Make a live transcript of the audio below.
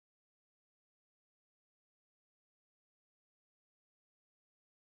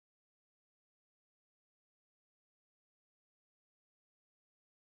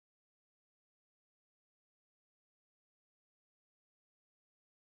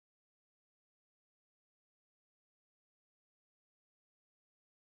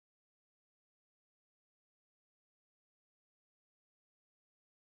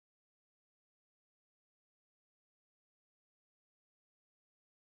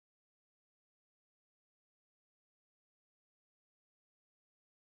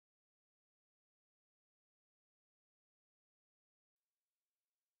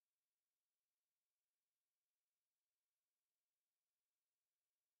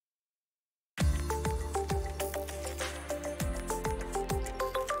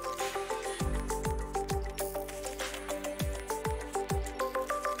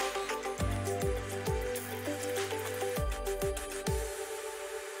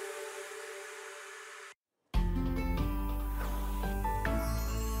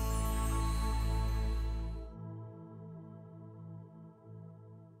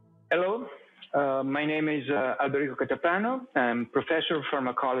Hello, my name is Alberico Cataprano. I'm professor of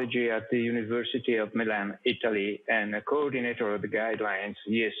pharmacology at the University of Milan, Italy, and a coordinator of the guidelines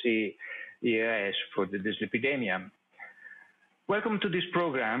ESC-EAS for the dyslipidemia. Welcome to this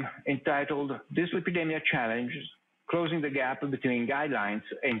program entitled Dyslipidemia Challenge, Closing the Gap Between Guidelines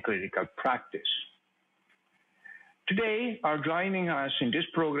and Clinical Practice. Today are joining us in this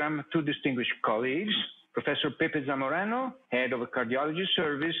program two distinguished colleagues, Professor Pepe Zamorano, Head of a Cardiology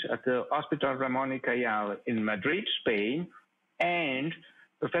Service at the Hospital Ramón y Cajal in Madrid, Spain, and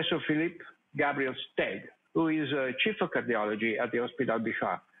Professor Philippe Gabriel Steg, who is Chief of Cardiology at the Hospital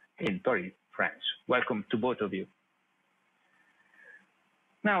Bichat in Paris, France. Welcome to both of you.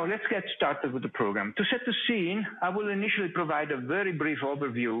 Now, let's get started with the program. To set the scene, I will initially provide a very brief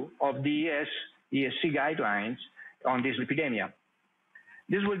overview of the ESC guidelines on dyslipidemia.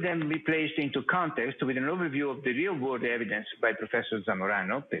 This will then be placed into context with an overview of the real-world evidence by Professor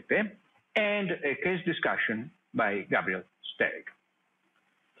Zamorano, Pepe, and a case discussion by Gabriel Steg.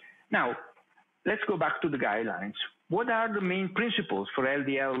 Now, let's go back to the guidelines. What are the main principles for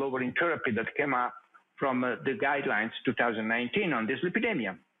LDL lowering therapy that came up from the guidelines 2019 on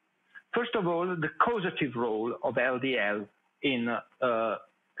dyslipidemia? First of all, the causative role of LDL in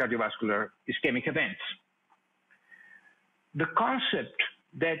cardiovascular ischemic events. The concept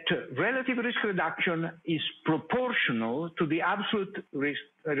that relative risk reduction is proportional to the absolute risk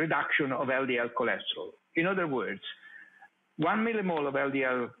reduction of LDL cholesterol. In other words, 1 millimole of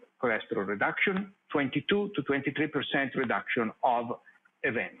LDL cholesterol reduction, 22 to 23% reduction of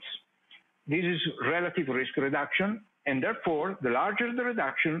events. This is relative risk reduction, and therefore, the larger the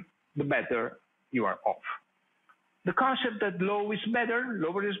reduction, the better you are off. The concept that low is better,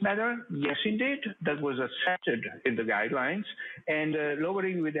 lower is better, yes, indeed, that was accepted in the guidelines, and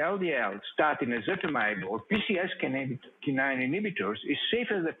lowering with LDL, statin, ezetimibe, or PCSK9 inhibitors is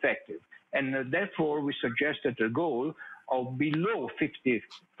safe and effective, and therefore we suggested a goal of below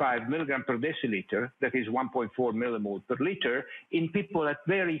 55 milligram per deciliter, that is 1.4 millimole per liter, in people at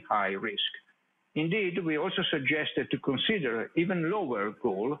very high risk. Indeed, we also suggested to consider even lower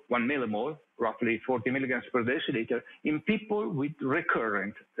goal, 1 millimole, roughly 40 milligrams per deciliter, in people with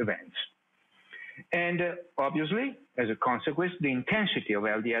recurrent events. And obviously, as a consequence, the intensity of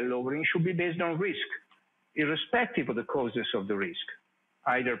LDL lowering should be based on risk, irrespective of the causes of the risk,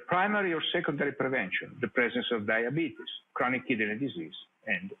 either primary or secondary prevention, the presence of diabetes, chronic kidney disease,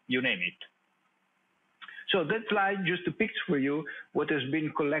 and you name it. So that slide just depicts for you what has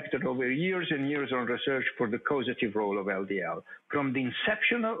been collected over years and years on research for the causative role of LDL, from the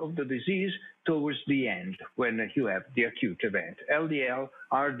inception of the disease towards the end, when you have the acute event. LDL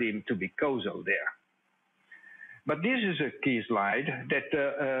are deemed to be causal there. But this is a key slide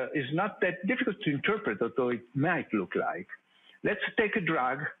that is not that difficult to interpret, although it might look like. Let's take a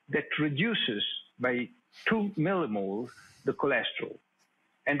drug that reduces by 2 millimoles the cholesterol.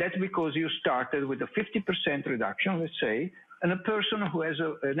 And that's because you started with a 50% reduction, let's say, and a person who has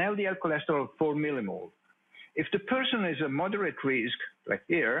an LDL cholesterol of 4 millimole. If the person is a moderate risk, like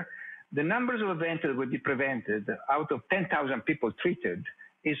here, the numbers of events that would be prevented out of 10,000 people treated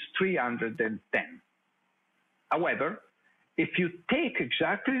is 310. However, if you take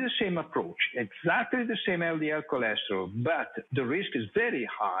exactly the same approach, exactly the same LDL cholesterol, but the risk is very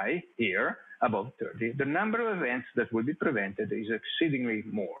high here, above 30, the number of events that will be prevented is exceedingly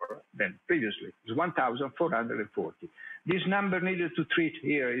more than previously. It's 1,440. This number needed to treat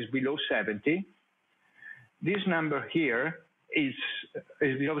here is below 70. This number here is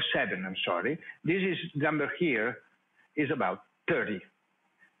below 7, I'm sorry. Number here is about 30.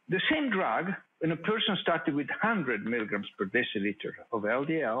 The same drug, when a person started with 100 milligrams per deciliter of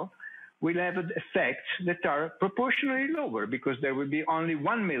LDL, will have effects that are proportionally lower because there will be only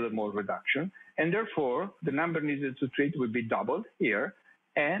 1 millimole reduction, and therefore the number needed to treat will be doubled here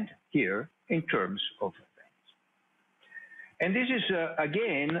and here in terms of events. And this is,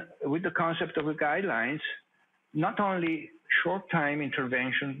 again, with the concept of the guidelines, not only short-time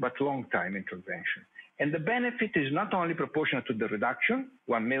intervention, but long-time intervention. And the benefit is not only proportional to the reduction,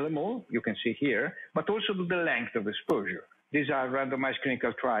 1 millimole, you can see here, but also to the length of exposure. These are randomized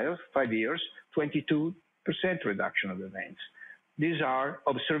clinical trials, 5 years, 22% reduction of events. These are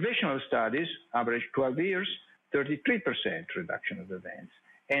observational studies, average 12 years, 33% reduction of events.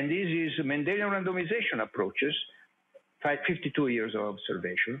 And this is Mendelian randomization approaches, 52 years of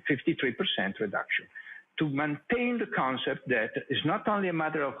observation, 53% reduction, to maintain the concept that it's not only a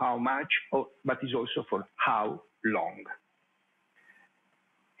matter of how much, but is also for how long.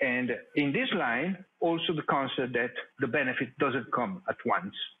 And in this line, also the concept that the benefit doesn't come at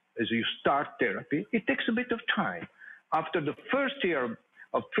once. As you start therapy, it takes a bit of time. After the first year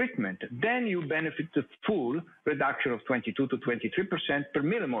of treatment, then you benefit the full reduction of 22 to 23% per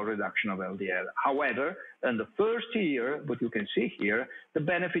millimole reduction of LDL. However, in the first year, what you can see here, the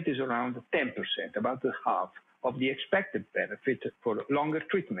benefit is around 10%, about the half of the expected benefit for longer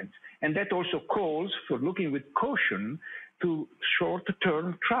treatment. And that also calls for looking with caution to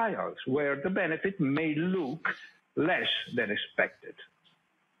short-term trials where the benefit may look less than expected.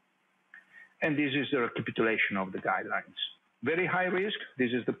 And this is the recapitulation of the guidelines. Very high risk,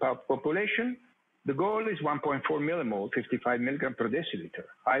 this is the population. The goal is 1.4 millimole, 55 milligram per deciliter.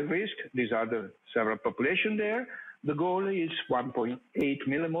 High risk, these are the several population there. The goal is 1.8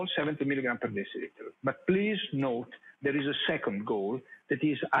 millimole, 70 milligram per deciliter. But please note, there is a second goal that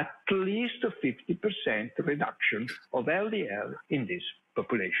is at least a 50% reduction of LDL in this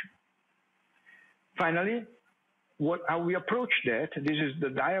population. Finally, how we approach that, this is the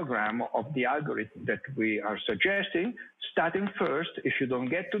diagram of the algorithm that we are suggesting. Starting first, if you don't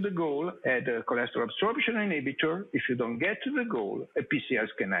get to the goal, add a cholesterol absorption inhibitor. If you don't get to the goal, a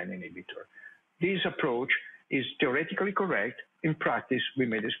PCSK9 inhibitor. This approach is theoretically correct. In practice, we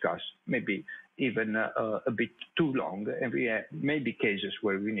may discuss maybe even a bit too long, and we may be cases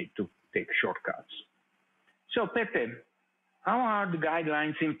where we need to take shortcuts. So, Pepe, how are the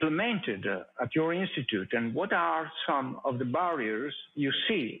guidelines implemented at your institute, and what are some of the barriers you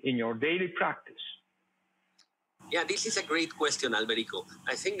see in your daily practice? Yeah, this is a great question, Alberico.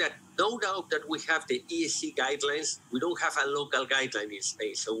 I think that no doubt that we have the ESC guidelines, we don't have a local guideline in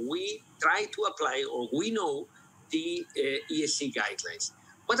Spain. So we try to apply, or we know, the ESC guidelines.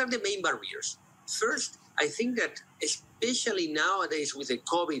 What are the main barriers? First, I think that especially nowadays with the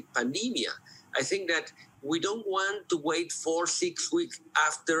COVID pandemic, I think that we don't want to wait 4-6 weeks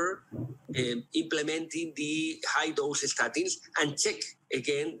after implementing the high dose statins and check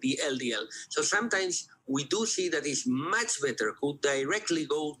again the LDL. So sometimes we do see that it's much better to directly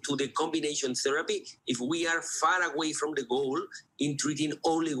go to the combination therapy if we are far away from the goal in treating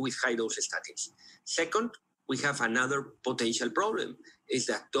only with high dose statins. Second, we have another potential problem, is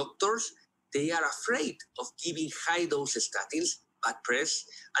that doctors, they are afraid of giving high dose statins, bad press,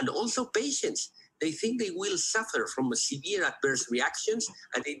 and also patients. They think they will suffer from severe adverse reactions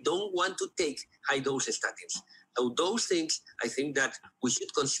and they don't want to take high dose statins. So those things I think that we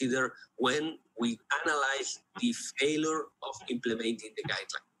should consider when we analyze the failure of implementing the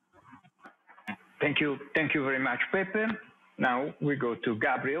guideline. Thank you very much, Pepe. Now we go to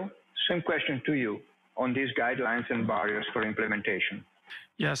Gabriel. Same question to you on these guidelines and barriers for implementation.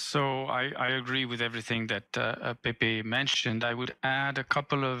 Yes, so I agree with everything that Pepe mentioned. I would add a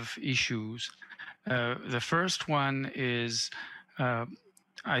couple of issues. The first one is,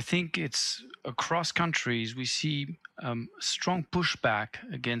 I think it's across countries, we see strong pushback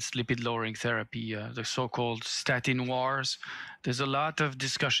against lipid-lowering therapy, the so-called statin wars. There's a lot of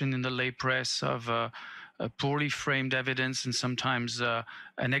discussion in the lay press of poorly framed evidence and sometimes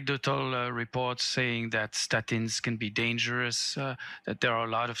anecdotal reports saying that statins can be dangerous, that there are a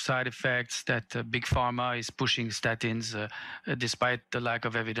lot of side effects, that big pharma is pushing statins despite the lack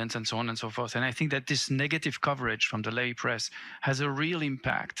of evidence and so on and so forth. And I think that this negative coverage from the lay press has a real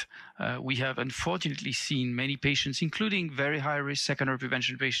impact. We have unfortunately seen many patients, including very high-risk secondary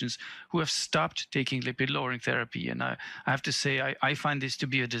prevention patients, who have stopped taking lipid-lowering therapy. And I have to say, I find this to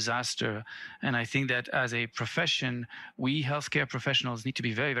be a disaster. And I think that as a profession, we healthcare professionals need to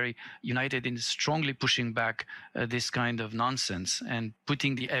be very, very united in strongly pushing back this kind of nonsense and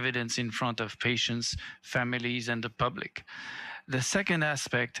putting the evidence in front of patients, families, and the public. The second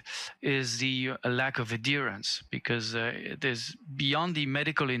aspect is the lack of adherence, because there's beyond the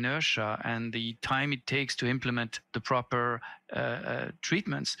medical inertia and the time it takes to implement the proper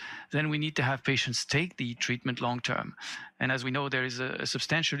treatments, then we need to have patients take the treatment long term. And as we know, there is a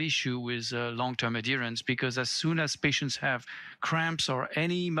substantial issue with long-term adherence, because as soon as patients have cramps or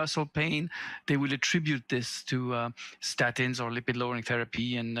any muscle pain, they will attribute this to statins or lipid-lowering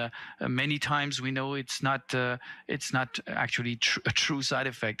therapy. And many times we know it's not actually a true side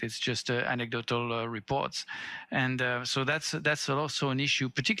effect. It's just anecdotal reports. And so that's also an issue,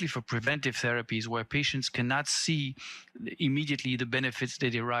 particularly for preventive therapies, where patients cannot see immediately the benefits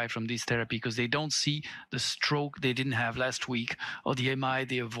they derive from this therapy because they don't see the stroke they didn't have last week or the MI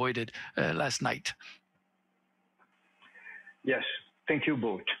they avoided last night. Yes, thank you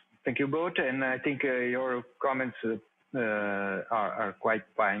both. Thank you both, and I think your comments are quite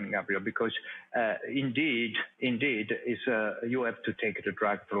fine, Gabriel, because indeed, you have to take the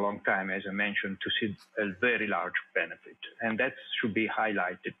drug for a long time, as I mentioned, to see a very large benefit, and that should be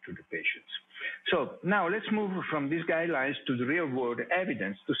highlighted to the patients. So now let's move from these guidelines to the real-world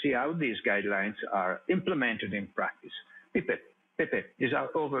evidence to see how these guidelines are implemented in practice. Pepe, Pepe, is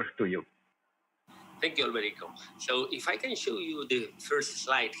over to you. Thank you, Alberico. So if I can show you the first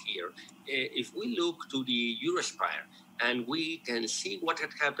slide here, if we look to the Eurospire and we can see what had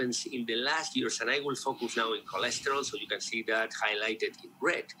happens in the last years, and I will focus now in cholesterol, so you can see that highlighted in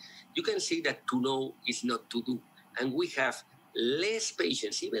red, you can see that to know is not to do. And we have less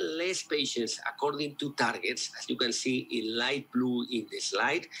patients, even less patients according to targets, as you can see in light blue in the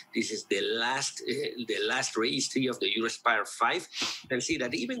slide. This is the last registry of the Eurospire 5. You can see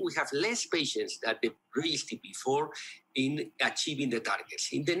that even we have less patients than the registry before in achieving the targets.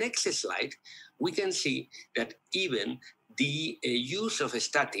 In the next slide, we can see that even the use of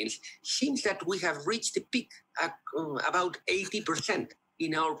statins seems that we have reached the peak at about 80%.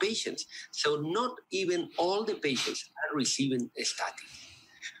 In our patients. So not even all the patients are receiving a statin.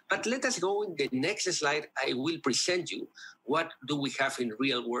 But let us go in the next slide. I will present you what do we have in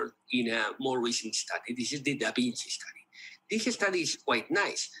real world in a more recent study. This is the Da Vinci study. This study is quite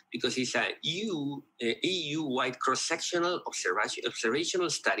nice because it's a EU-wide cross-sectional observational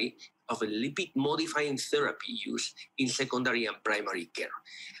study of a lipid-modifying therapy used in secondary and primary care.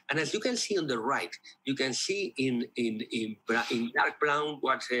 And as you can see on the right, you can see in dark brown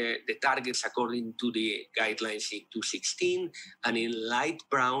what the targets according to the guidelines in 2016, and in light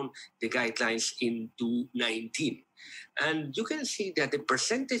brown, the guidelines in 2019. And you can see that the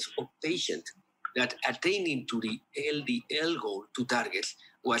percentage of patients that attaining to the LDL goal to targets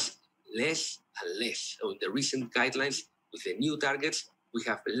was less and less. So in the recent guidelines, with the new targets, we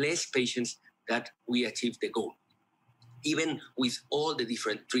have less patients that we achieve the goal, even with all the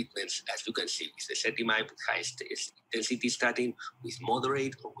different treatments, as you can see, with the ezetimibe, with high intensity statin, with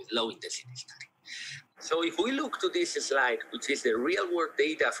moderate or with low intensity statin. So if we look to this slide, which is the real world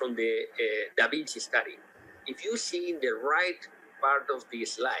data from the Da Vinci study, if you see in the right part of the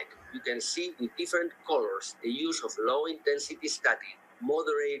slide, you can see with different colors the use of low intensity statin,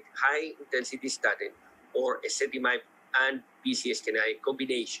 moderate, high intensity statin, or ezetimibe and PCSK9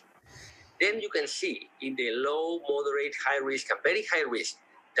 combination. Then you can see in the low, moderate, high risk, and very high risk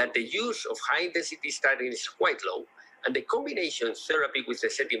that the use of high intensity statin is quite low, and the combination therapy with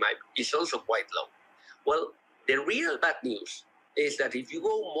ezetimibe is also quite low. Well, the real bad news is that if you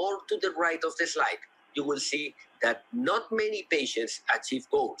go more to the right of the slide, you will see that not many patients achieve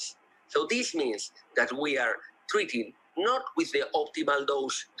goals. So this means that we are treating not with the optimal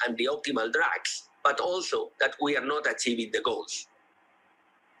dose and the optimal drugs, but also that we are not achieving the goals.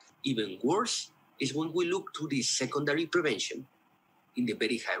 Even worse is when we look to the secondary prevention in the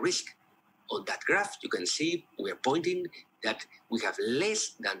very high risk. On that graph, you can see we are pointing that we have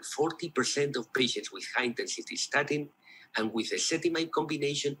less than 40% of patients with high intensity statin, and with ezetimibe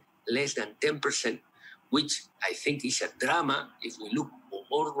combination, less than 10%, which I think is a drama if we look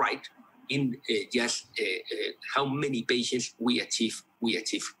more right in just how many patients we achieve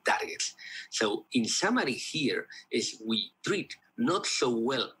targets. So in summary here is we treat not so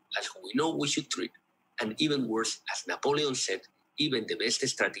well as we know we should treat, and even worse, as Napoleon said, even the best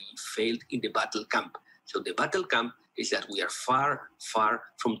strategy failed in the battle camp. So the battle camp is that we are far, far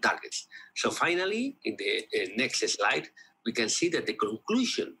from targets. So finally, in the next slide, we can see that the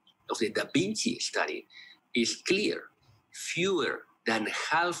conclusion of the Da Vinci study is clear. Fewer than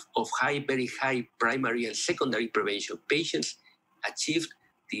half of very high primary and secondary prevention patients achieved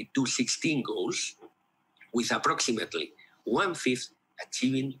the 2016 goals, with approximately 1/5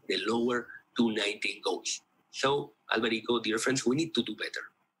 achieving the lower 2019 goals. So, Alberico, dear friends, we need to do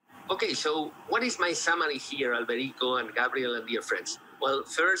better. Okay, so what is my summary here, Alberico and Gabriel and dear friends? Well,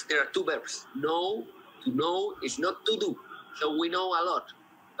 first, there are two verbs. Know, to know is not to do. So we know a lot,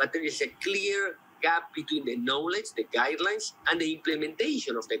 but there is a clear gap between the knowledge, the guidelines, and the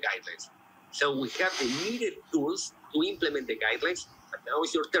implementation of the guidelines. So we have the needed tools to implement the guidelines, but now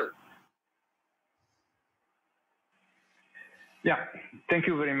it's your turn. Yeah, thank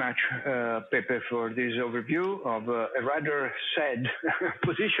you very much, Pepe, for this overview of a rather sad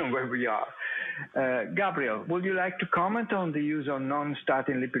position where we are. Gabriel, would you like to comment on the use of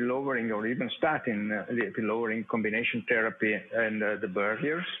non-statin lipid lowering or even statin lipid lowering combination therapy and the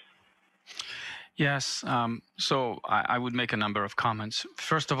barriers? Yes, so I would make a number of comments.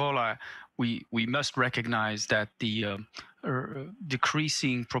 First of all, we must recognize that the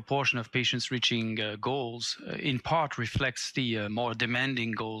decreasing proportion of patients reaching goals in part reflects the more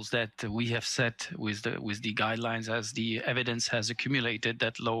demanding goals that we have set with the guidelines, as the evidence has accumulated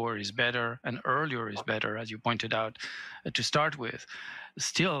that lower is better and earlier is better, as you pointed out, to start with.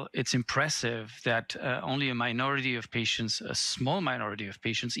 Still, it's impressive that only a minority of patients, a small minority of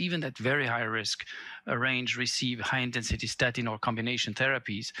patients, even at very high risk range, receive high-intensity statin or combination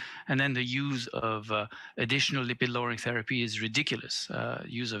therapies. And then the use of additional lipid-lowering therapies therapy is ridiculous.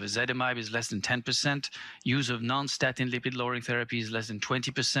 Use of ezetimibe is less than 10%. Use of non-statin lipid-lowering therapy is less than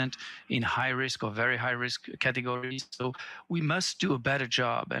 20% in high-risk or very high-risk categories. So we must do a better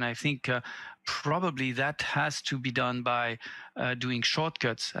job. And I think probably that has to be done by doing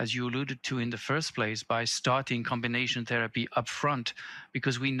shortcuts, as you alluded to in the first place, by starting combination therapy up front,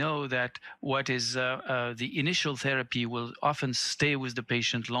 because we know that what is the initial therapy will often stay with the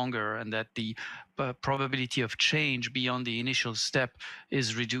patient longer, and that the probability of change beyond the initial step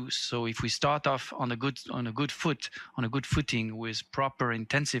is reduced. So if we start off on a good footing with proper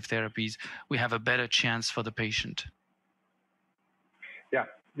intensive therapies, we have a better chance for the patient.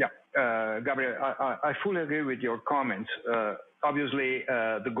 Yeah, Gabriel, I fully agree with your comments. Obviously,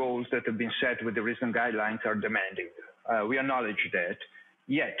 the goals that have been set with the recent guidelines are demanding. We acknowledge that.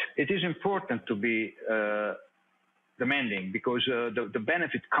 Yet, it is important to be demanding, because the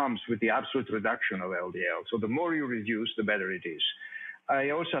benefit comes with the absolute reduction of LDL. So the more you reduce, the better it is.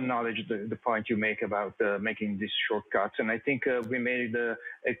 I also acknowledge the point you make about making these shortcuts. And I think we made a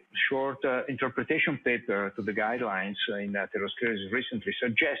short interpretation paper to the guidelines in atherosclerosis recently,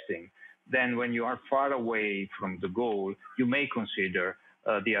 suggesting then when you are far away from the goal, you may consider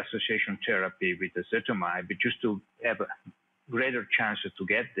the association therapy with ezetimibe, just to have a greater chances to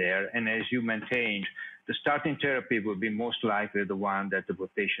get there. And as you maintained, the starting therapy will be most likely the one that the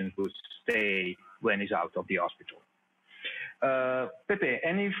patient will stay when he's out of the hospital. Pepe,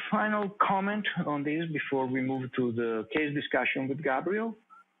 any final comment on this before we move to the case discussion with Gabriel?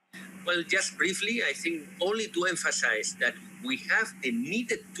 Well, just briefly, I think only to emphasize that we have the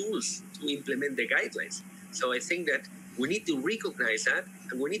needed tools to implement the guidelines. So I think that we need to recognize that,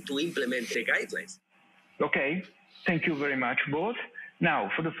 and we need to implement the guidelines. Okay, thank you very much, both.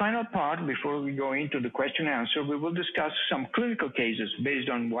 Now, for the final part, before we go into the question and answer, we will discuss some clinical cases based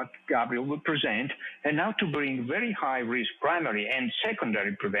on what Gabriel will present, and how to bring very high-risk primary and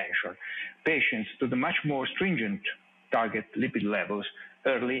secondary prevention patients to the much more stringent target lipid levels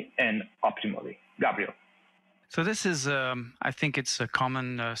early and optimally. Gabriel. So this is, I think it's a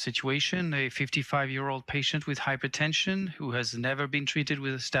common situation, a 55-year-old patient with hypertension who has never been treated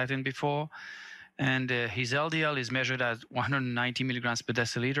with a statin before. And his LDL is measured at 190 milligrams per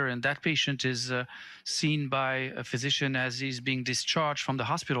deciliter. And that patient is seen by a physician as he's being discharged from the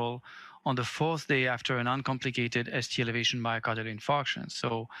hospital on the 4th day after an uncomplicated ST elevation myocardial infarction.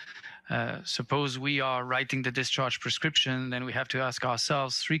 So suppose we are writing the discharge prescription, then we have to ask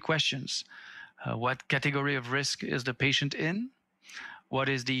ourselves 3 questions. What category of risk is the patient in? What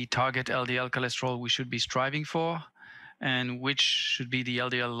is the target LDL cholesterol we should be striving for? And which should be the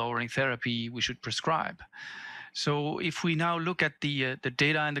LDL lowering therapy we should prescribe. So if we now look at the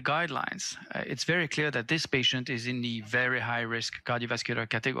data and the guidelines, it's very clear that this patient is in the very high risk cardiovascular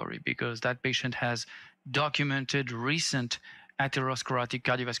category, because that patient has documented recent atherosclerotic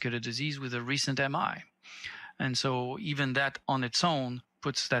cardiovascular disease with a recent MI. And so even that on its own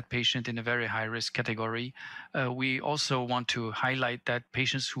puts that patient in a very high risk category. We also want to highlight that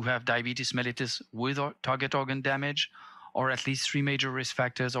patients who have diabetes mellitus with target organ damage, or at least 3 major risk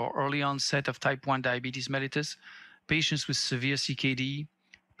factors, or early onset of type 1 diabetes mellitus, patients with severe CKD,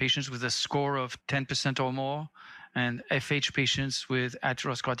 patients with a score of 10% or more, and FH patients with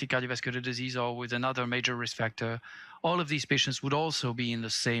atherosclerotic cardiovascular disease or with another major risk factor, all of these patients would also be in the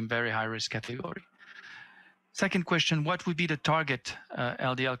same very high risk category. Second question, what would be the target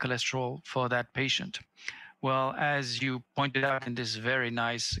LDL cholesterol for that patient? Well, as you pointed out in this very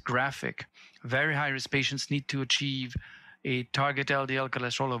nice graphic, very high-risk patients need to achieve a target LDL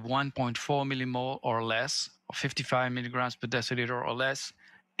cholesterol of 1.4 millimole or less, or 55 milligrams per deciliter or less,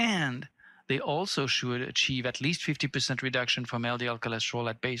 and they also should achieve at least 50% reduction from LDL cholesterol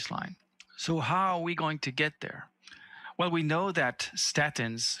at baseline. So how are we going to get there? Well, we know that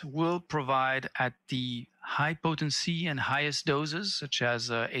statins will provide at the high potency and highest doses, such as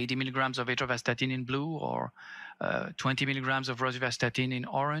 80 milligrams of atorvastatin in blue or 20 milligrams of rosuvastatin in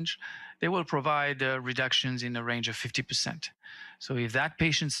orange, they will provide reductions in the range of 50%. So if that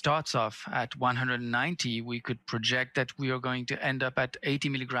patient starts off at 190, we could project that we are going to end up at 80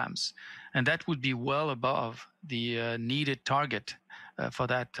 milligrams. And that would be well above the needed target for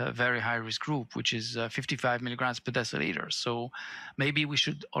that very high-risk group, which is 55 milligrams per deciliter. So maybe we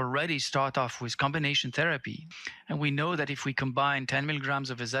should already start off with combination therapy. And we know that if we combine 10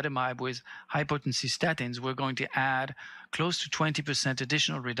 milligrams of ezetimibe with high-potency statins, we're going to add close to 20%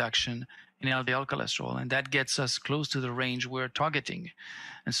 additional reduction in LDL cholesterol, and that gets us close to the range we're targeting.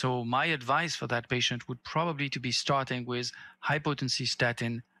 And so my advice for that patient would probably to be starting with high-potency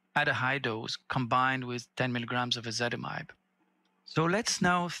statin at a high dose combined with 10 milligrams of ezetimibe. So let's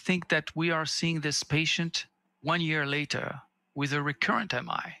now think that we are seeing this patient 1 year later with a recurrent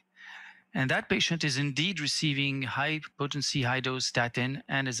MI. And that patient is indeed receiving high potency, high dose statin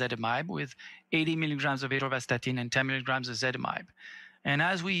and ezetimibe with 80 milligrams of atorvastatin and 10 milligrams of ezetimibe. And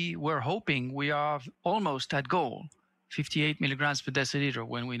as we were hoping, we are almost at goal, 58 milligrams per deciliter,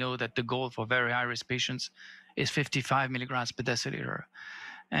 when we know that the goal for very high risk patients is 55 milligrams per deciliter.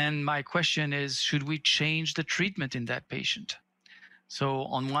 And my question is, should we change the treatment in that patient? So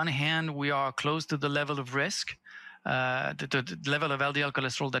on one hand, we are close to the level of risk, the level of LDL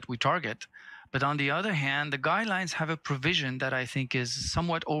cholesterol that we target. But on the other hand, the guidelines have a provision that I think is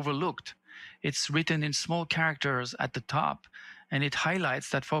somewhat overlooked. It's written in small characters at the top, and it highlights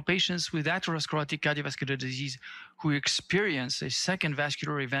that for patients with atherosclerotic cardiovascular disease who experience a second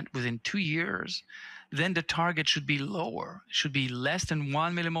vascular event within 2 years, then the target should be lower. It should be less than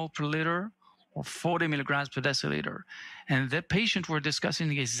 1 millimole per liter or 40 milligrams per deciliter. And the patient we're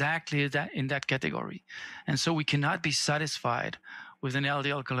discussing exactly that in that category. And so we cannot be satisfied with an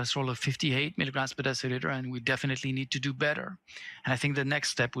LDL cholesterol of 58 milligrams per deciliter, and we definitely need to do better. And I think the next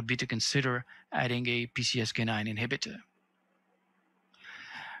step would be to consider adding a PCSK9 inhibitor.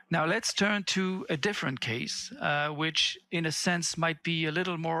 Now let's turn to a different case, which in a sense might be a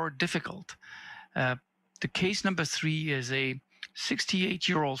little more difficult. The case number 3 is a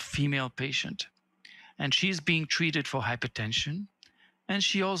 68-year-old female patient, and she's being treated for hypertension, and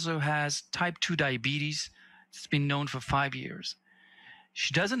she also has type 2 diabetes. It's been known for 5 years.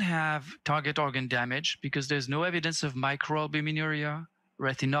 She doesn't have target organ damage because there's no evidence of microalbuminuria,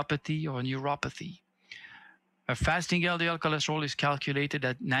 retinopathy, or neuropathy. Her fasting LDL cholesterol is calculated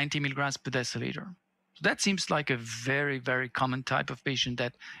at 90 milligrams per deciliter. So that seems like a very, very common type of patient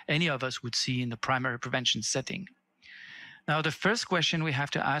that any of us would see in the primary prevention setting. Now, the first question we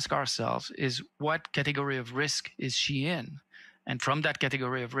have to ask ourselves is, what category of risk is she in? And from that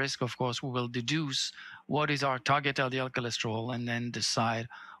category of risk, of course, we will deduce what is our target LDL cholesterol and then decide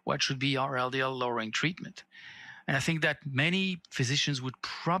what should be our LDL lowering treatment. And I think that many physicians would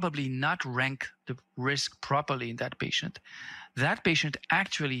probably not rank the risk properly in that patient. That patient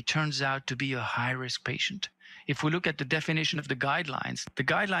actually turns out to be a high-risk patient. If we look at the definition of the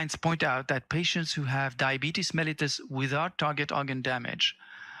guidelines point out that patients who have diabetes mellitus without target organ damage,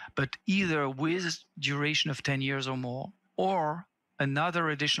 but either with duration of 10 years or more, or another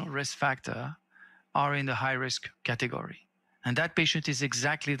additional risk factor, are in the high-risk category. And that patient is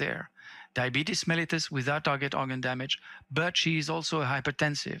exactly there. Diabetes mellitus without target organ damage, but she is also a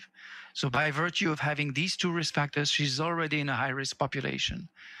hypertensive. So by virtue of having these two risk factors, she's already in a high-risk population,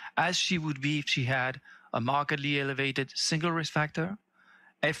 as she would be if she had a markedly elevated single risk factor,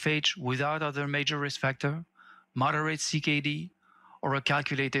 FH without other major risk factor, moderate CKD, or a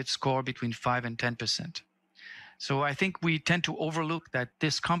calculated score between 5 and 10%. So I think we tend to overlook that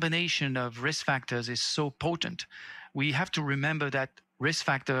this combination of risk factors is so potent. We have to remember that risk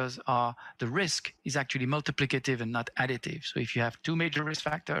factors are, the risk is actually multiplicative and not additive. So if you have two major risk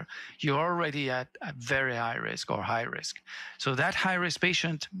factors, you're already at a very high risk or high risk. So that high risk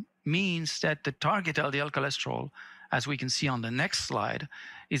patient means that the target LDL cholesterol, as we can see on the next slide,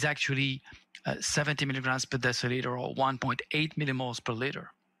 is actually 70 milligrams per deciliter or 1.8 millimoles per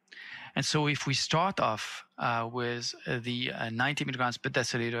liter. And so if we start off with the 90 milligrams per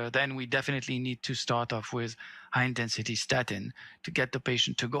deciliter, then we definitely need to start off with high-intensity statin to get the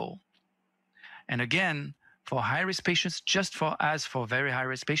patient to goal. And again, for high-risk patients, just as for very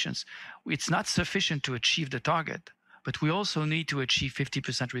high-risk patients, it's not sufficient to achieve the target, but we also need to achieve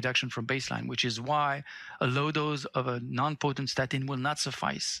 50% reduction from baseline, which is why a low dose of a non-potent statin will not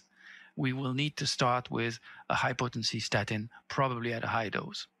suffice. We will need to start with a high-potency statin, probably at a high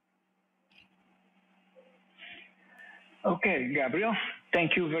dose. Okay, Gabriel,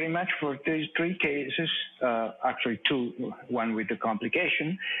 thank you very much for these three cases, actually two, one with the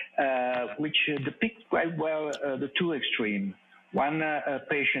complication, which depict quite well the two extremes. One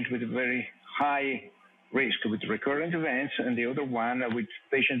patient with a very high risk with recurrent events, and the other one with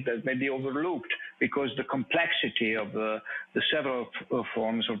patients that may be overlooked because the complexity of the several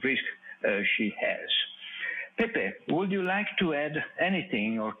forms of risk she has. Pepe, would you like to add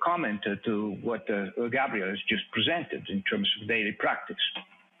anything or comment to what Gabriel has just presented in terms of daily practice?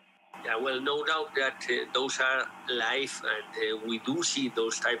 Yeah, well, no doubt that those are live, and we do see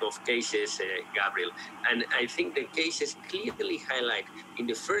those type of cases, Gabriel. And I think the cases clearly highlight, in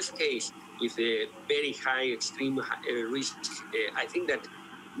the first case with a very high extreme risk, I think that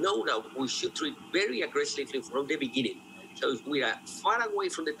no doubt we should treat very aggressively from the beginning. So if we are far away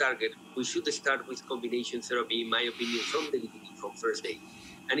from the target, we should start with combination therapy, in my opinion, from the beginning, from first day.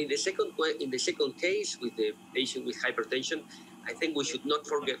 And in the second case, with the patient with hypertension, I think we should not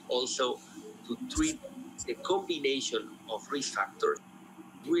forget also to treat the combination of risk factors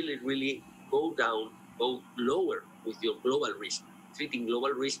really go lower with your global risk. Treating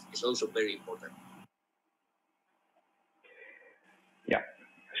global risk is also very important. Yeah.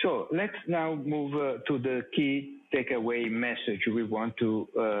 So let's now move to the key takeaway message we want to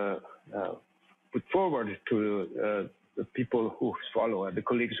put forward to the people who follow, the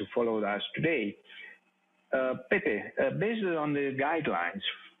colleagues who followed us today. Pepe, based on the guidelines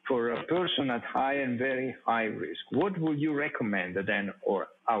for a person at high and very high risk, what would you recommend then for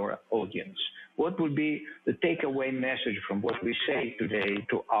our audience? What would be the takeaway message from what we say today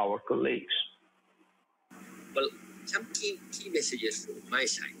to our colleagues? Well, some key messages from my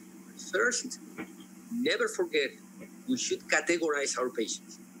side. First, never forget we should categorize our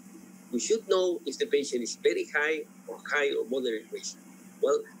patients. We should know if the patient is very high or moderate risk.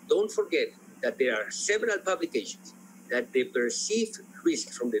 Well, don't forget that there are several publications that the perceived risk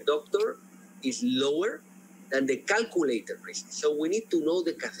from the doctor is lower than the calculated risk. So we need to know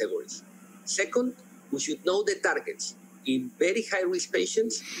the categories. Second, we should know the targets. In very high risk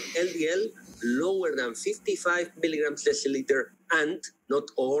patients, LDL lower than 55 milligrams deciliter and, not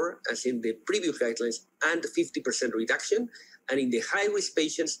or, as in the previous guidelines, and 50% reduction. And in the high risk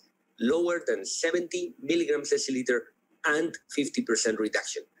patients, lower than 70 milligrams deciliter and 50%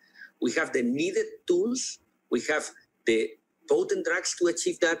 reduction. We have the needed tools. We have the potent drugs to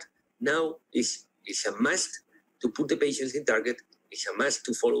achieve that. Now is a must to put the patients in target. It's a must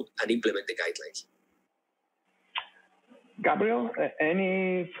to follow and implement the guidelines. Gabriel,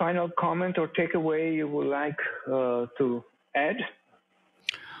 any final comment or takeaway you would like to add?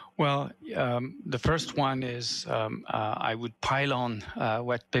 Well, the first one is I would pile on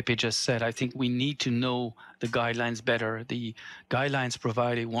what Pepe just said. I think we need to know the guidelines better. The guidelines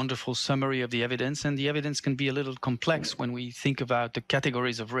provide a wonderful summary of the evidence, and the evidence can be a little complex when we think about the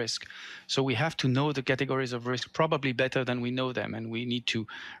categories of risk. So we have to know the categories of risk probably better than we know them, and we need to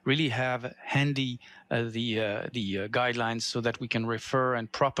really have handy the guidelines so that we can refer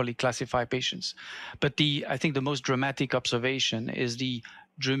and properly classify patients. But I think the most dramatic observation is the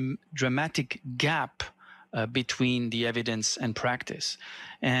dramatic gap between the evidence and practice.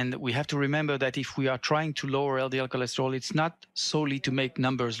 And we have to remember that if we are trying to lower LDL cholesterol, it's not solely to make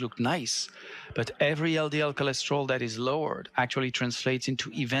numbers look nice, but every LDL cholesterol that is lowered actually translates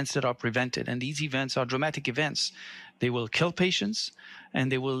into events that are prevented. And these events are dramatic events. They will kill patients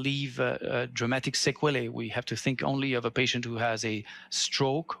and they will leave dramatic sequelae. We have to think only of a patient who has a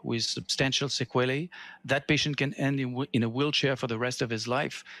stroke with substantial sequelae. That patient can end in a wheelchair for the rest of his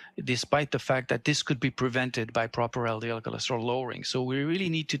life, despite the fact that this could be prevented by proper LDL cholesterol lowering. So we really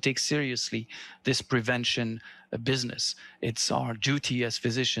need to take seriously this prevention business. It's our duty as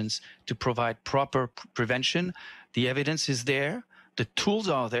physicians to provide proper prevention. The evidence is there. The tools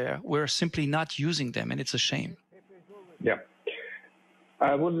are there. We're simply not using them, and it's a shame. Yeah.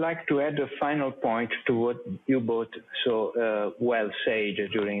 I would like to add a final point to what you both so well said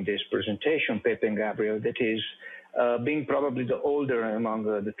during this presentation, Pepe and Gabriel. That is, being probably the older among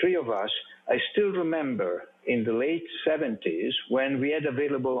the three of us, I still remember in the late 70s when we had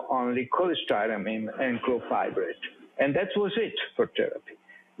available only cholestyramine and clofibrate. And that was it for therapy.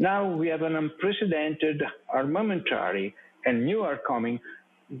 Now we have an unprecedented armamentary and new are coming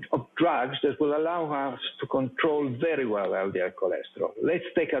of drugs that will allow us to control very well LDL cholesterol. Let's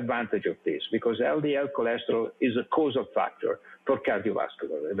take advantage of this because LDL cholesterol is a causal factor for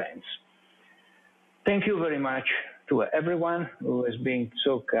cardiovascular events. Thank you very much to everyone who has been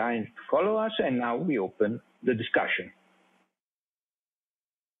so kind to follow us, and now we open the discussion.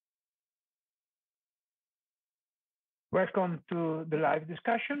 Welcome to the live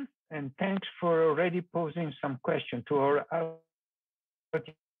discussion, and thanks for already posing some questions to our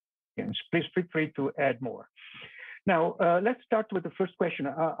audience. Please feel free to add more. Now, let's start with the first question.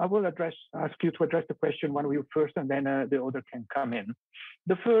 I will ask you to address the question one of you first, and then the other can come in.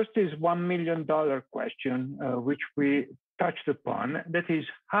 The first is $1 million question, which we touched upon. That is,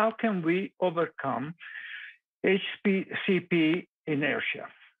 how can we overcome HCP inertia?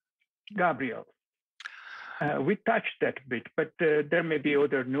 Gabriel, we touched that bit, but there may be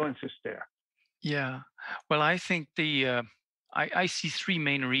other nuances there. Yeah, well, I think I see three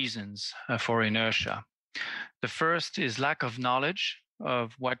main reasons for inertia. The first is lack of knowledge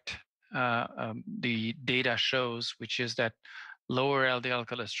of what the data shows, which is that lower LDL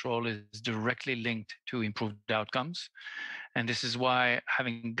cholesterol is directly linked to improved outcomes. And this is why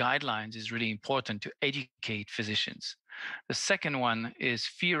having guidelines is really important to educate physicians. The second one is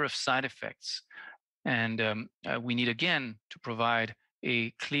fear of side effects. And we need, again, to provide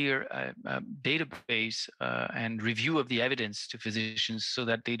a clear database and review of the evidence to physicians so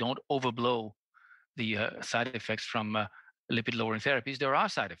that they don't overblow the side effects from lipid-lowering therapies. There are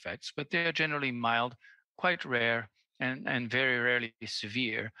side effects, but they're generally mild, quite rare, and very rarely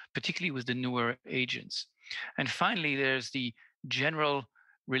severe, particularly with the newer agents. And finally, there's the general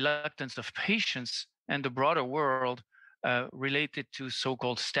reluctance of patients and the broader world related to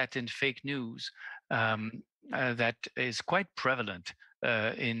so-called statin fake news that is quite prevalent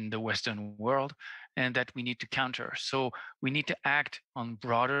in the Western world and that we need to counter. So we need to act on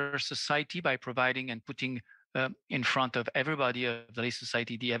broader society by providing and putting in front of everybody of the lay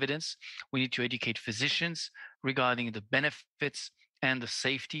society the evidence. We need to educate physicians regarding the benefits and the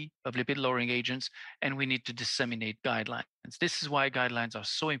safety of lipid-lowering agents, and we need to disseminate guidelines. This is why guidelines are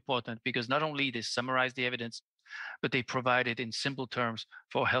so important, because not only they summarize the evidence, but they provide it in simple terms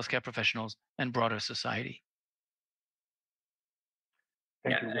for healthcare professionals and broader society.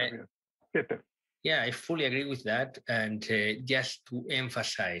 Thank you, Gabriel. Pepe. Yeah, I fully agree with that. And just to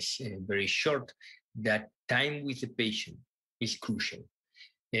emphasize very short, that time with the patient is crucial.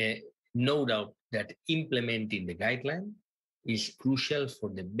 No doubt that implementing the guideline is crucial for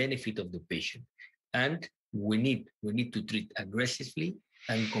the benefit of the patient. And we need to treat aggressively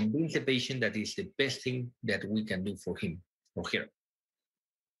and convince the patient that is the best thing that we can do for him or her.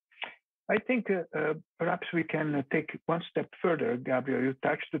 I think perhaps we can take one step further. Gabriel, you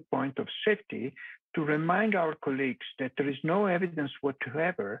touched the point of safety to remind our colleagues that there is no evidence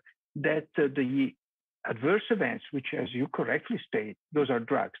whatsoever that the adverse events, which, as you correctly state, those are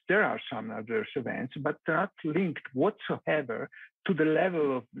drugs. There are some adverse events, but they're not linked whatsoever to the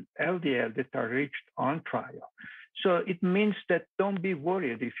level of LDL that are reached on trial. So it means that don't be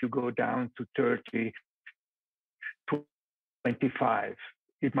worried if you go down to 30, 25.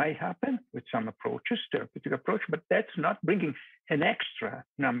 It might happen with some approaches, therapeutic approach, but that's not bringing an extra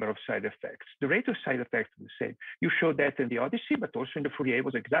number of side effects. The rate of side effects is the same. You showed that in the Odyssey, but also in the Fourier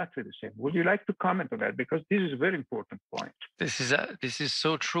was exactly the same. Would you like to comment on that? Because this is a very important point. This is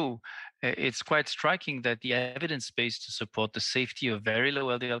so true. It's quite striking that the evidence base to support the safety of very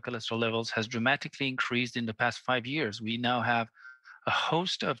low LDL cholesterol levels has dramatically increased in the past 5 years. We now have a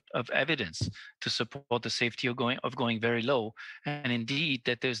host of evidence to support the safety of going very low, and indeed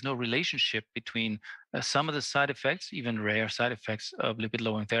that there's no relationship between some of the side effects, even rare side effects of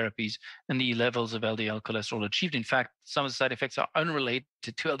lipid-lowering therapies, and the levels of LDL cholesterol achieved. In fact, some of the side effects are unrelated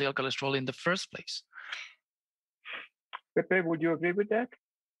to LDL cholesterol in the first place. Pepe, would you agree with that?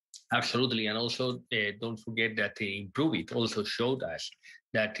 Absolutely. And also don't forget that Improve It also showed us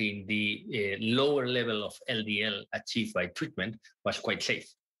that in the lower level of LDL achieved by treatment was quite safe.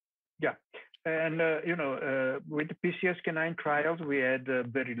 Yeah. And, with the PCSK9 trials, we had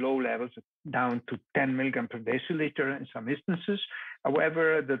very low levels down to 10 milligram per deciliter in some instances.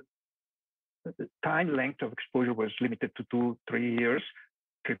 However, the time length of exposure was limited to 3 years,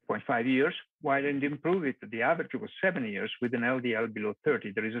 3.5 years, while in the Improve It, the average was 7 years with an LDL below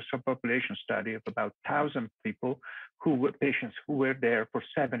 30. There is a subpopulation study of about 1,000 people patients who were there for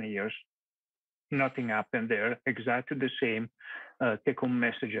 7 years. Nothing happened there. Exactly the same take-home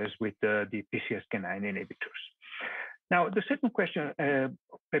messages with the PCSK9 inhibitors. Now, the second question,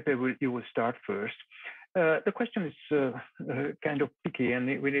 Pepe, you will start first. The question is kind of picky,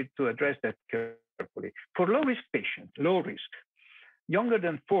 and we need to address that carefully. For low-risk patients, low risk, younger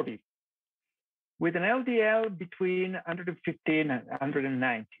than 40, with an LDL between 115 and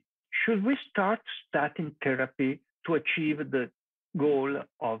 190, should we start statin therapy to achieve the goal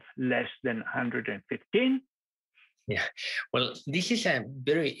of less than 115? Yeah, well, this is a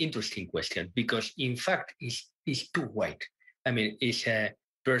very interesting question because, in fact, it's too wide. I mean, it's a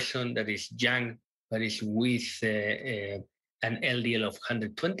person that is young, that is with an LDL of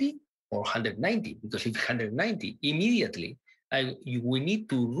 120 or 190, because if 190, immediately we need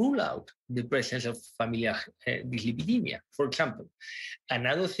to rule out the presence of familial dyslipidemia, for example.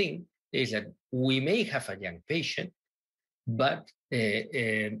 Another thing is that we may have a young patient, but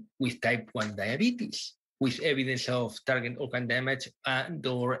with type 1 diabetes, with evidence of target organ damage and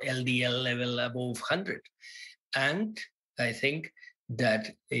or LDL level above 100. And I think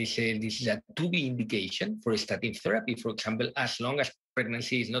that this is a to-be indication for statin therapy, for example, as long as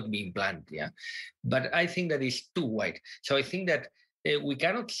pregnancy is not being planned. Yeah, but I think that is too wide. So I think that we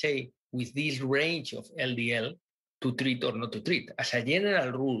cannot say with this range of LDL to treat or not to treat. As a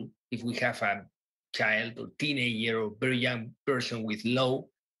general rule, if we have a child or teenager or very young person with low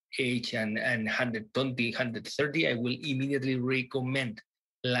age and 120, 130, I will immediately recommend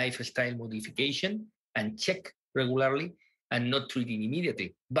lifestyle modification and check regularly and not treating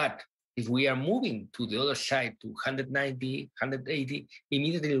immediately. But if we are moving to the other side to 190, 180,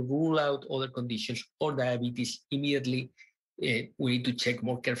 immediately rule out other conditions or diabetes immediately. We need to check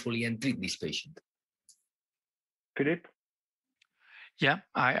more carefully and treat this patient. Philippe? Yeah,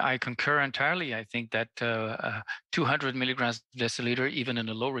 I concur entirely. I think that 200 milligrams per deciliter, even in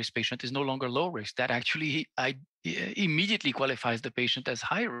a low risk patient, is no longer low risk. That actually immediately qualifies the patient as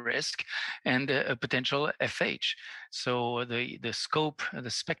high risk and a potential FH. So the scope, the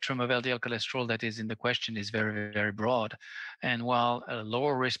spectrum of LDL cholesterol that is in the question is very, very broad. And while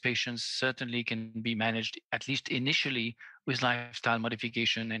lower risk patients certainly can be managed, at least initially, with lifestyle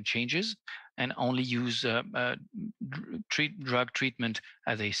modification and changes, and only use drug treatment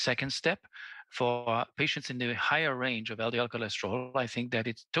as a second step. For patients in the higher range of LDL cholesterol, I think that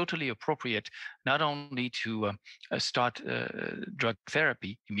it's totally appropriate not only to start drug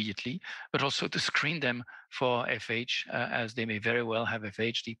therapy immediately, but also to screen them for FH, as they may very well have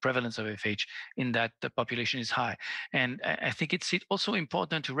FH. The prevalence of FH in that population is high. And I think it's also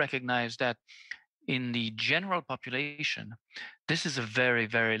important to recognize that in the general population, this is a very,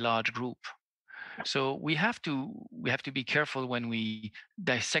 very large group. So we have to be careful when we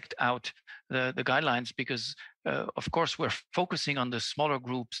dissect out the guidelines, because of course we're focusing on the smaller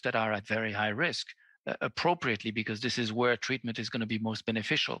groups that are at very high risk appropriately, because this is where treatment is going to be most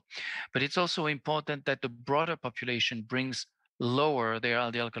beneficial. But it's also important that the broader population brings lower their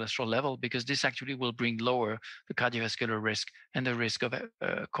LDL cholesterol level, because this actually will bring lower the cardiovascular risk and the risk of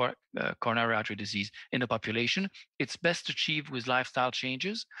coronary artery disease in the population. It's best achieved with lifestyle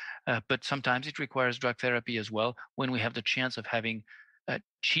changes, but sometimes it requires drug therapy as well when we have the chance of having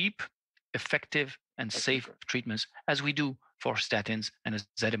cheap, effective, and safe treatments, as we do for statins and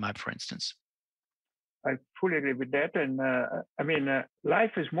ezetimibe, for instance. I fully agree with that. And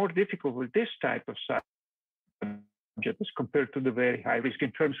life is more difficult with this type of subject as compared to the very high risk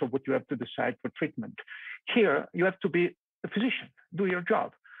in terms of what you have to decide for treatment. Here, you have to be a physician, do your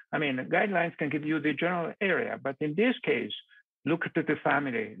job. Guidelines can give you the general area, but in this case, look at the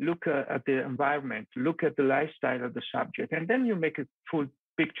family, look at the environment, look at the lifestyle of the subject, and then you make a full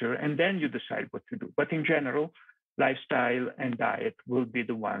picture, and then you decide what to do. But in general, lifestyle and diet will be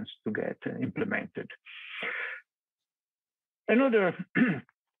the ones to get implemented. Another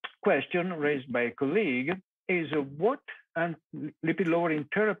question raised by a colleague is what lipid lowering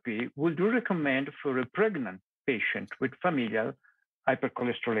therapy would you recommend for a pregnant patient with familial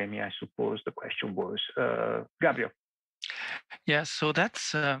hypercholesterolemia? I suppose the question was. Gabriel. Yeah, so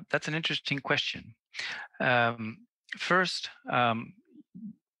that's an interesting question. First,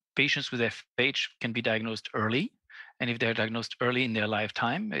 patients with FH can be diagnosed early. And if they're diagnosed early in their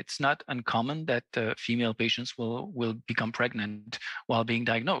lifetime, it's not uncommon that female patients will become pregnant while being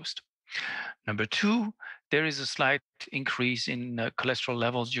diagnosed. Number two, there is a slight increase in cholesterol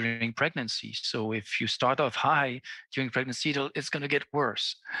levels during pregnancy. So if you start off high during pregnancy, it's going to get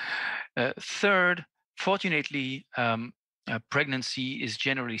worse. Third, fortunately, pregnancy is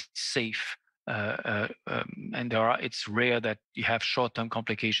generally safe. And it's rare that you have short-term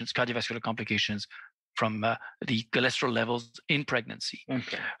complications, cardiovascular complications from the cholesterol levels in pregnancy.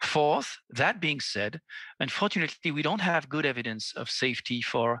 Okay. Fourth, that being said, unfortunately, we don't have good evidence of safety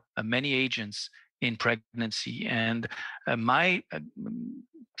for many agents in pregnancy. And my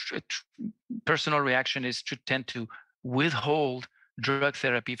personal reaction is to tend to withhold drug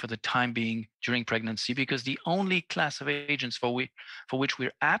therapy for the time being during pregnancy, because the only class of agents for which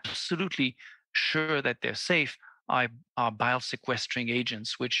we're absolutely sure that they're safe are bile sequestering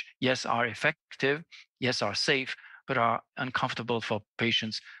agents, which, yes, are effective, yes, are safe, but are uncomfortable for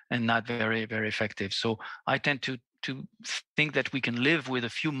patients and not very, very effective. So I tend to think that we can live with a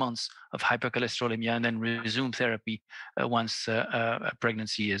few months of hypercholesterolemia and then resume therapy once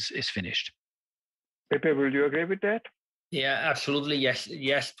pregnancy is finished. Pepe, will you agree with that? Yeah, absolutely.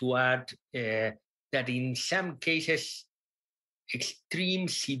 Yes, to add that in some cases, extreme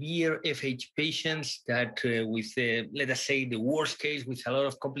severe FH patients that with, let us say, the worst case with a lot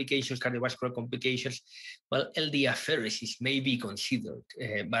of complications, cardiovascular complications, well, LDL apheresis may be considered.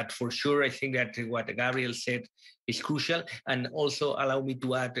 But for sure, I think that what Gabriel said is crucial. And also allow me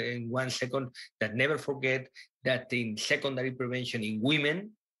to add in 1 second that never forget that in secondary prevention in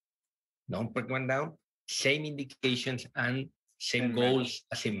women, non-pregnant down, same indications and same goals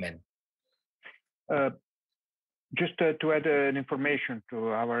as in men. Just to add an information to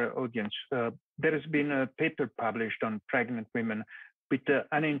our audience, there has been a paper published on pregnant women with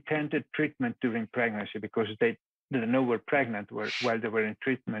unintended treatment during pregnancy because they didn't know were pregnant while they were in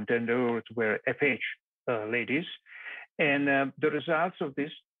treatment, and those were FH ladies. And the results of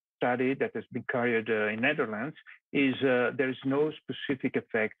this study that has been carried in Netherlands is there is no specific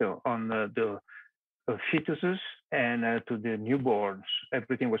effect on the fetuses and to the newborns,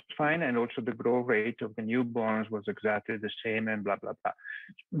 everything was fine, and also the growth rate of the newborns was exactly the same, and blah blah blah.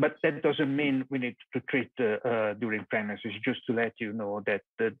 But that doesn't mean we need to treat during pregnancy. It's just to let you know that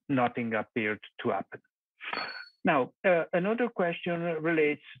nothing appeared to happen. Now, another question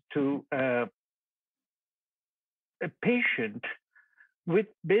relates to a patient with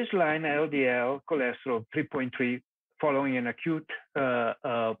baseline LDL cholesterol 3.3 following an acute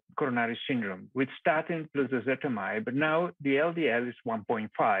coronary syndrome with statin plus ezetimibe, but now the LDL is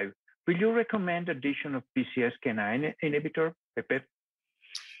 1.5. Will you recommend addition of PCSK9 inhibitor, Pepe?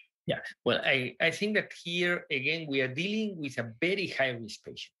 Yeah, well, I think that here, again, we are dealing with a very high-risk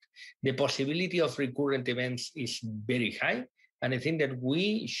patient. The possibility of recurrent events is very high, and I think that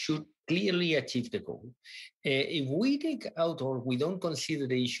we should clearly achieve the goal. If we take out or we don't consider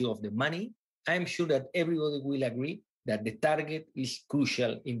the issue of the money, I'm sure that everybody will agree that the target is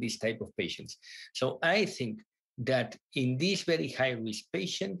crucial in this type of patients. So I think that in this very high-risk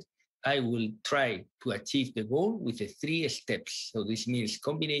patient, I will try to achieve the goal with the 3 steps. So this means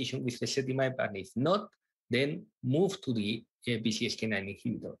combination with ezetimibe, and if not, then move to the PCSK9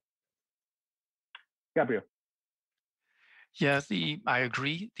 inhibitor. Gabriel. Yeah, I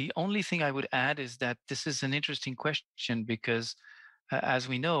agree. The only thing I would add is that this is an interesting question because, as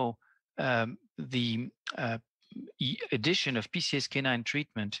we know, the addition of PCSK9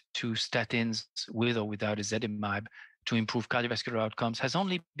 treatment to statins with or without ezetimibe to improve cardiovascular outcomes has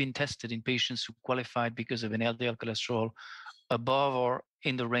only been tested in patients who qualified because of an LDL cholesterol above or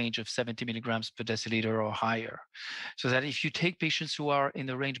in the range of 70 milligrams per deciliter or higher. So that if you take patients who are in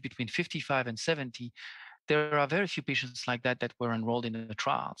the range between 55 and 70, there are very few patients like that that were enrolled in the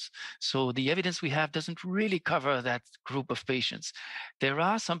trials. So the evidence we have doesn't really cover that group of patients. There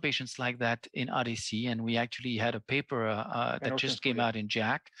are some patients like that in RDC, and we actually had a paper that just came out in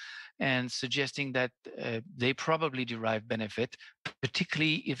JACC and suggesting that they probably derive benefit,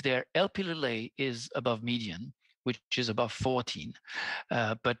 particularly if their Lp(a) is above median, which is above 14.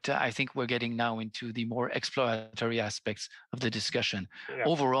 But I think we're getting now into the more exploratory aspects of the discussion. Yeah.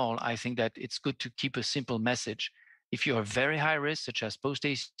 Overall, I think that it's good to keep a simple message. If you're very high risk, such as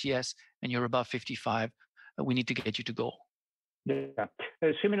post-ACS, and you're above 55, we need to get you to goal. Yeah,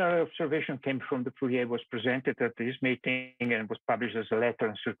 a similar observation came from the Fourier, was presented at this meeting and was published as a letter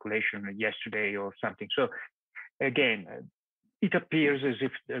in circulation yesterday or something. So again, it appears as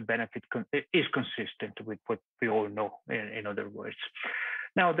if the benefit is consistent with what we all know, in other words.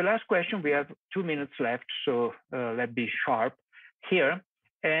 Now, the last question, we have 2 minutes left, so let's be sharp here.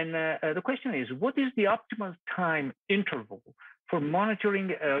 And the question is, what is the optimal time interval for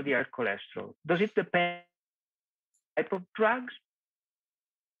monitoring LDL cholesterol? Does it depend on the type of drugs?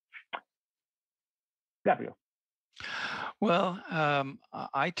 Gabriel. Well,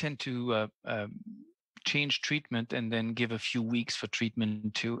 I tend to change treatment and then give a few weeks for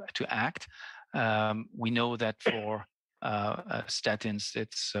treatment to act. We know that for statins,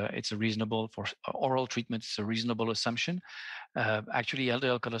 it's a reasonable, for oral treatment, it's a reasonable assumption. Actually,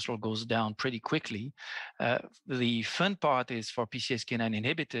 LDL cholesterol goes down pretty quickly. The fun part is for PCSK9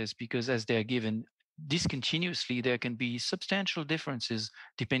 inhibitors, because as they're given discontinuously, there can be substantial differences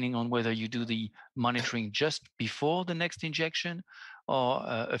depending on whether you do the monitoring just before the next injection or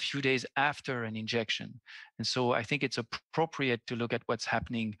a few days after an injection. And so I think it's appropriate to look at what's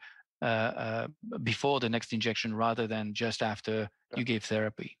happening before the next injection rather than just after you gave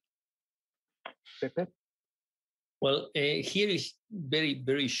therapy. Well, here is very,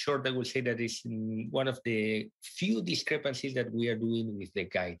 very short. I will say that is one of the few discrepancies that we are doing with the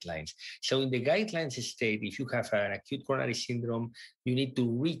guidelines. So in the guidelines state, if you have an acute coronary syndrome, you need to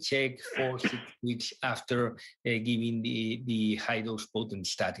recheck 4-6 weeks after giving the high dose potent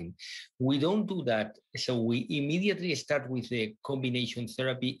statin. We don't do that. So we immediately start with the combination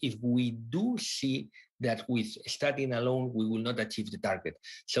therapy if we do see that with statin alone, we will not achieve the target.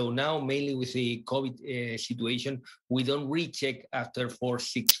 So now, mainly with the COVID situation, we don't recheck after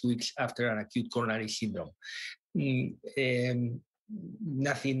 4-6 weeks after an acute coronary syndrome. Nothing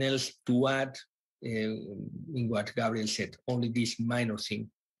else to add in what Gabriel said, only this minor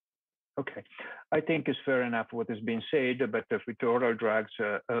thing. Okay, I think it's fair enough what has been said, but with oral drugs,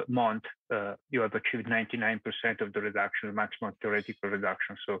 a month, you have achieved 99% of the reduction, maximum theoretical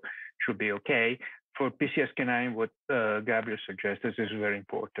reduction, so should be okay. For PCSK9, what Gabriel suggested is very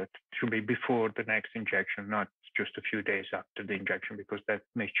important. It should be before the next injection, not just a few days after the injection, because that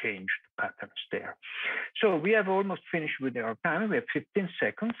may change the patterns there. So we have almost finished with our time. We have 15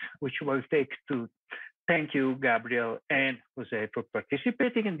 seconds, which we'll take to thank you, Gabriel and Jose, for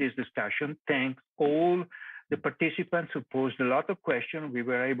participating in this discussion. Thank all the participants who posed a lot of questions. We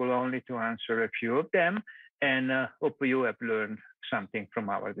were able only to answer a few of them. and hope you have learned something from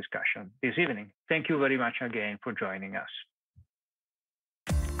our discussion this evening. Thank you very much again for joining us.